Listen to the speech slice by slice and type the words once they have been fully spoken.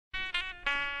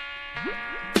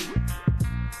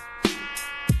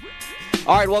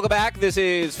All right, welcome back. This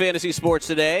is Fantasy Sports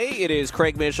Today. It is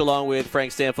Craig Mish along with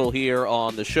Frank Stanfield here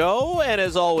on the show. And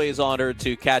as always, honored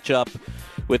to catch up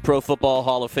with Pro Football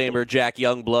Hall of Famer Jack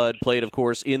Youngblood. Played, of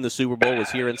course, in the Super Bowl, was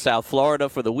here in South Florida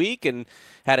for the week, and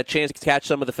had a chance to catch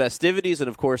some of the festivities and,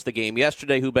 of course, the game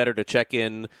yesterday. Who better to check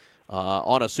in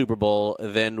on a Super Bowl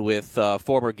than with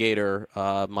former Gator,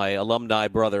 my alumni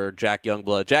brother, Jack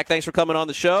Youngblood. Jack, thanks for coming on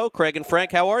the show. Craig and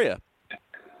Frank, how are you?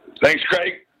 Thanks,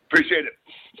 Craig. Appreciate it.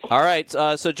 All right.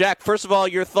 So, Jack, first of all,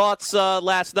 your thoughts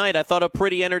last night. I thought a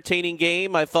pretty entertaining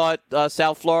game. I thought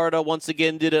South Florida, once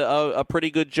again, did a pretty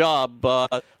good job.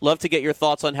 Love to get your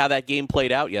thoughts on how that game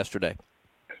played out yesterday.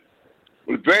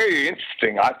 It was very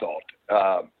interesting, I thought.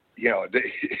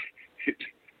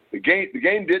 The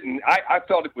game didn't – I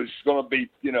thought it was going to be,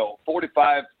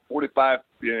 45,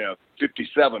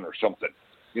 57 or something,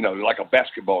 like a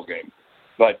basketball game.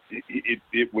 But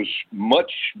it was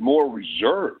much more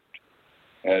reserved.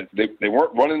 They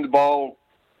weren't running the ball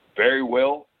very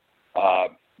well,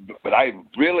 but I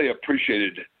really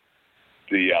appreciated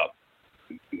the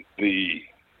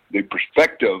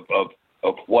perspective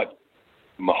of what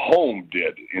Mahomes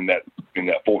did in that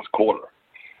fourth quarter.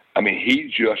 I mean,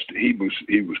 he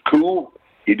was cool.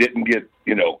 He didn't get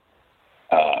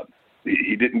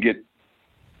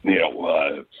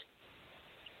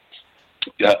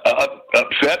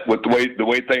upset with the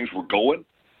way things were going.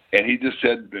 And he just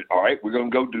said, all right, we're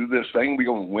going to go do this thing. We're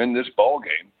going to win this ball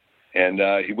game. And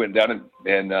he went down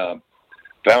and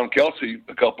found Kelsey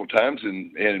a couple of times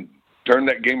and turned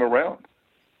that game around.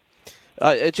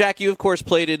 Jack, you, of course,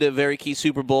 played in a very key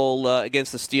Super Bowl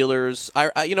against the Steelers.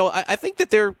 I think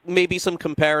that there may be some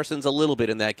comparisons a little bit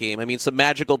in that game. I mean, some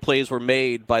magical plays were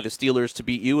made by the Steelers to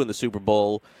beat you in the Super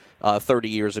Bowl 30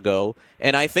 years ago.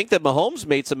 And I think that Mahomes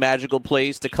made some magical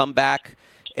plays to come back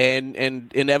and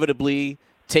inevitably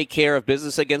take care of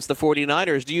business against the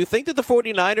 49ers. Do you think that the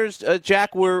 49ers,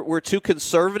 Jack, were too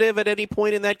conservative at any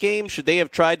point in that game? Should they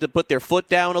have tried to put their foot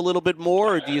down a little bit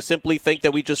more, or do you simply think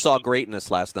that we just saw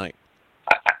greatness last night?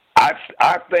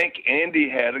 I think Andy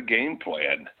had a game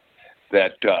plan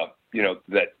that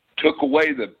that took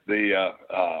away the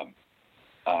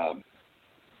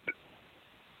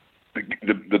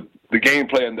game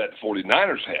plan that the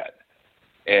 49ers had,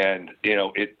 and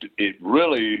it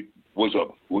really was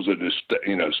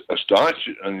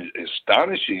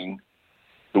astonishing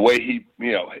the way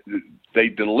they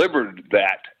delivered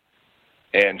that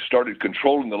and started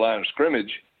controlling the line of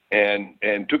scrimmage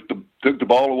and took the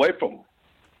ball away from them.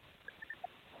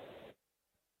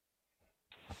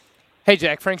 Hey,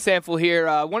 Jack, Frank Stanfield here.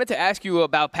 I wanted to ask you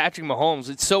about Patrick Mahomes.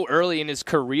 It's so early in his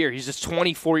career. He's just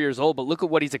 24 years old, but look at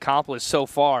what he's accomplished so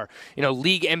far.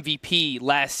 League MVP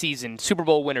last season, Super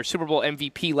Bowl winner, Super Bowl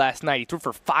MVP last night. He threw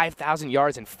for 5,000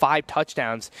 yards and 5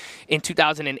 touchdowns in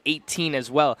 2018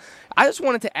 as well. I just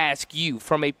wanted to ask you,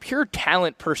 from a pure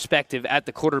talent perspective at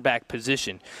the quarterback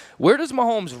position, where does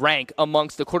Mahomes rank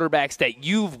amongst the quarterbacks that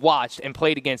you've watched and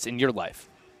played against in your life?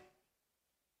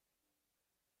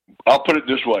 I'll put it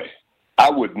this way. I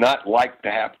would not like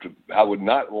to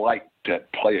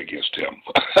play against him.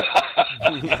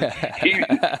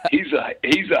 He's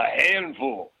a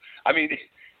handful. I mean,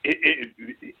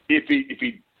 if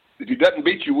he doesn't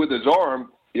beat you with his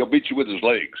arm, he'll beat you with his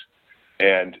legs.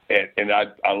 And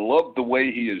I love the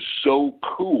way he is so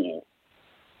cool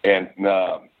and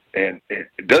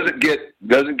it doesn't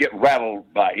get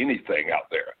rattled by anything out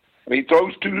there. I mean, he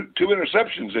throws two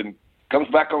interceptions and comes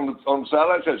back on the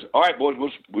sideline and says, "All right, boys,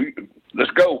 let's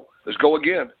go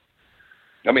again."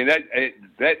 I mean,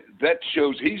 that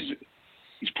shows he's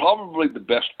probably the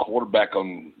best quarterback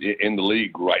in the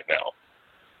league right now.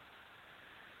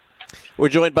 We're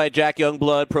joined by Jack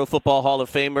Youngblood, Pro Football Hall of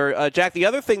Famer. Jack, the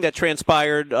other thing that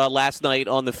transpired last night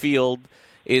on the field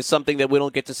is something that we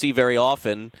don't get to see very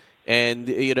often. And,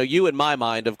 you in my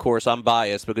mind, of course, I'm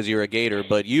biased because you're a Gator,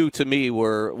 but you, to me,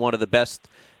 were one of the best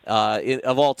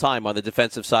of all time on the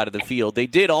defensive side of the field. They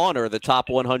did honor the top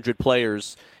 100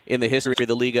 players in the history of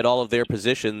the league at all of their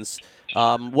positions.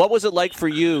 What was it like for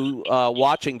you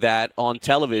watching that on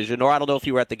television, or I don't know if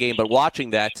you were at the game, but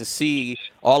watching that to see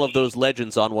all of those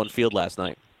legends on one field last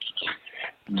night?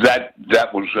 That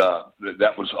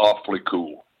was awfully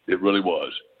cool. It really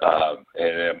was,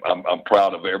 and I'm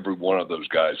proud of every one of those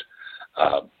guys,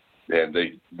 and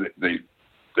they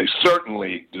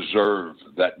certainly deserve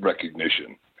that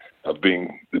recognition of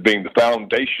being the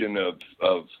foundation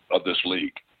of this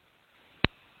league.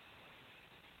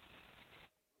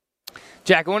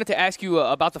 Jack, I wanted to ask you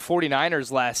about the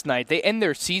 49ers last night. They end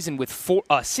their season with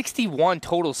 61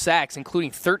 total sacks, including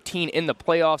 13 in the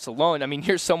playoffs alone. I mean,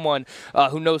 here's someone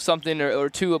who knows something or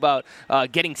two about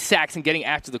getting sacks and getting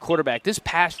after the quarterback. This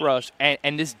pass rush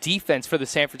and this defense for the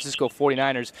San Francisco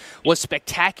 49ers was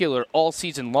spectacular all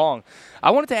season long.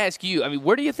 I wanted to ask you, I mean,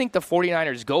 where do you think the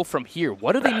 49ers go from here?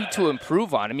 What do they need to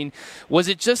improve on? I mean, was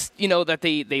it just, that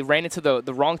they ran into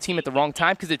the wrong team at the wrong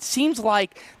time? Because it seems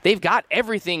like they've got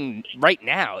everything right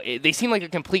now. They seem like a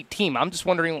complete team. I'm just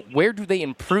wondering, where do they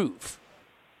improve?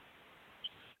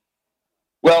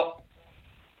 Well,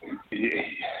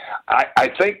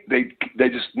 I think they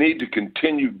just need to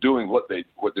continue doing what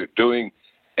they're doing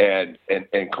and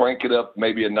crank it up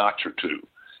maybe a notch or two.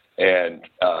 And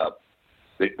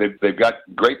they've got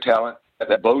great talent.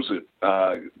 That Bosa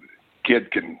kid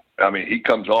he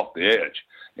comes off the edge,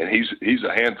 and he's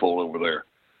a handful over there.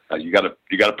 You got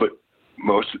to put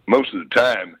most of the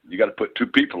time you got to put two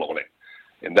people on it,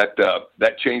 and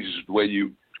that changes the way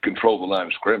you control the line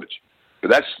of scrimmage.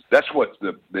 But that's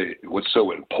what's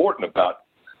so important about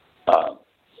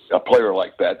a player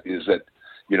like that is that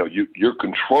you're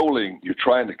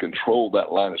trying to control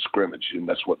that line of scrimmage, and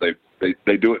that's what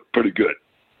they do it pretty good.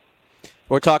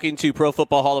 We're talking to Pro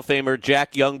Football Hall of Famer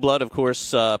Jack Youngblood, of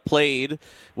course, played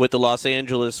with the Los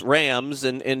Angeles Rams.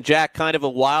 And Jack, kind of a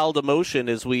wild emotion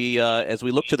as we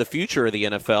look to the future of the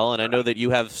NFL. And I know that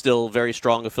you have still very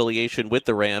strong affiliation with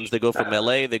the Rams. They go from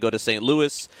L.A., they go to St.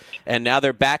 Louis, and now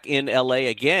they're back in L.A.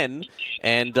 again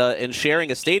and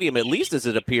sharing a stadium, at least as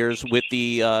it appears, with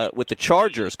the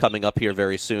Chargers coming up here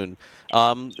very soon.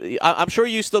 I'm sure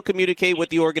you still communicate with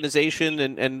the organization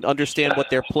and understand what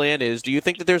their plan is. Do you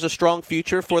think that there's a strong future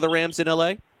for the Rams in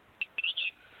LA?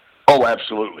 Oh,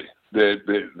 absolutely. The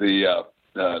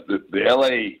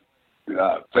LA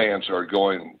fans are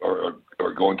going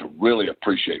to really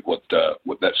appreciate what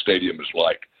that stadium is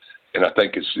like, and I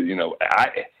think it's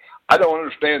I don't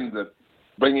understand the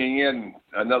bringing in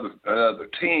another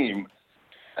team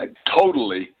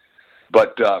totally,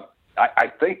 but.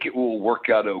 I think it will work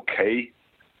out okay.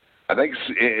 I think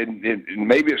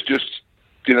maybe it's just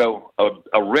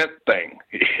a rent thing.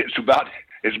 It's about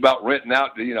renting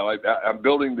out. I'm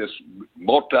building this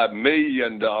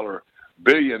multi-million-dollar,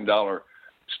 billion-dollar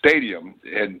stadium,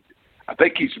 and I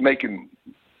think he's making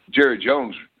Jerry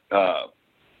Jones. I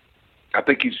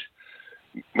think he's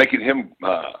making him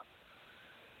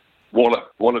want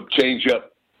to change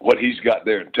up what he's got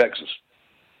there in Texas,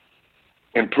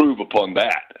 improve upon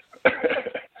that.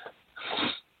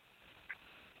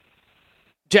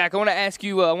 Jack, I want to ask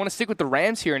you, I want to stick with the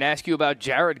Rams here and ask you about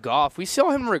Jared Goff. We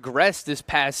saw him regress this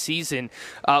past season.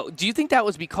 Do you think that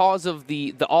was because of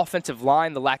the offensive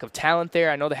line, the lack of talent there?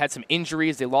 I know they had some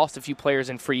injuries. They lost a few players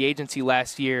in free agency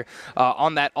last year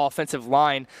on that offensive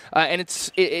line. And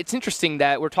it's interesting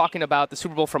that we're talking about the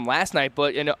Super Bowl from last night,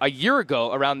 but a year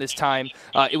ago around this time,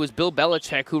 it was Bill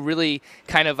Belichick who really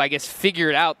kind of, I guess,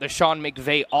 figured out the Sean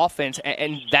McVay offense,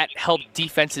 and that helped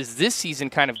defenses this season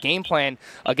kind of game plan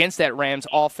against that Rams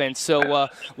offense. So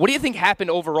what do you think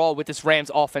happened overall with this Rams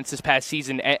offense this past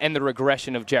season and the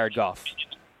regression of Jared Goff?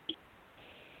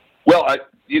 Well,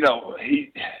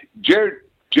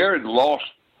 Jared lost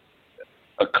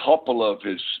a couple of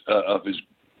his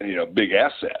big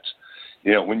assets.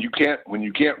 When you can't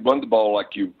run the ball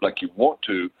like you want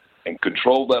to and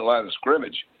control that line of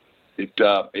scrimmage,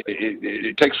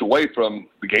 it takes away from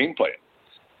the game plan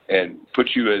and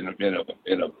puts you in a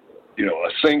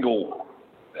single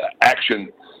action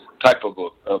type of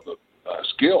a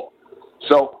skill.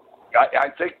 So I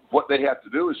think what they have to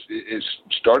do is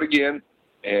start again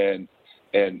and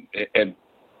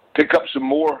pick up some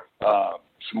more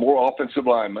offensive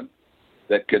linemen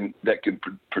that can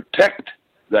protect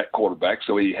that quarterback,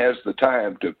 so he has the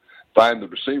time to find the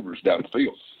receivers down the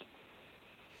field.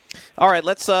 All right,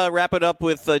 let's wrap it up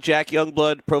with Jack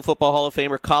Youngblood, Pro Football Hall of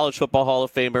Famer, College Football Hall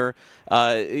of Famer.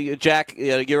 Jack,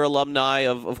 you're alumni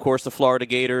of course, the Florida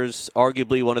Gators,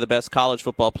 arguably one of the best college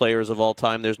football players of all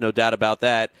time. There's no doubt about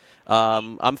that.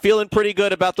 I'm feeling pretty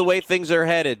good about the way things are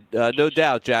headed, no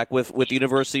doubt, Jack, with the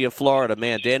University of Florida.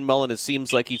 Man, Dan Mullen, it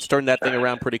seems like he's turned that thing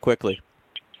around pretty quickly.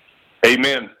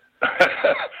 Amen.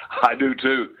 I do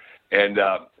too. And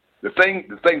the thing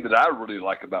that I really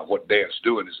like about what Dan's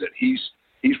doing is that he's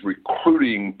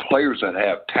recruiting players that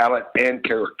have talent and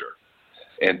character,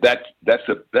 and that's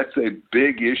a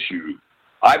big issue,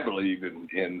 I believe,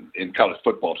 in college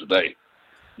football today.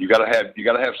 You got to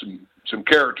have some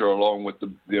character along with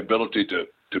the ability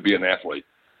to be an athlete.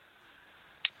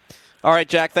 All right,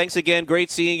 Jack, thanks again. Great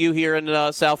seeing you here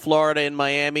in South Florida, in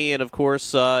Miami. And, of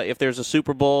course, if there's a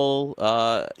Super Bowl,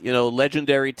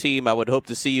 legendary team, I would hope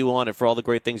to see you on it for all the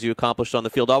great things you accomplished on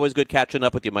the field. Always good catching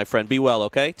up with you, my friend. Be well,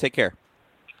 okay? Take care.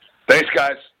 Thanks,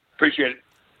 guys. Appreciate it.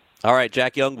 All right,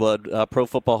 Jack Youngblood, Pro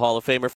Football Hall of Famer.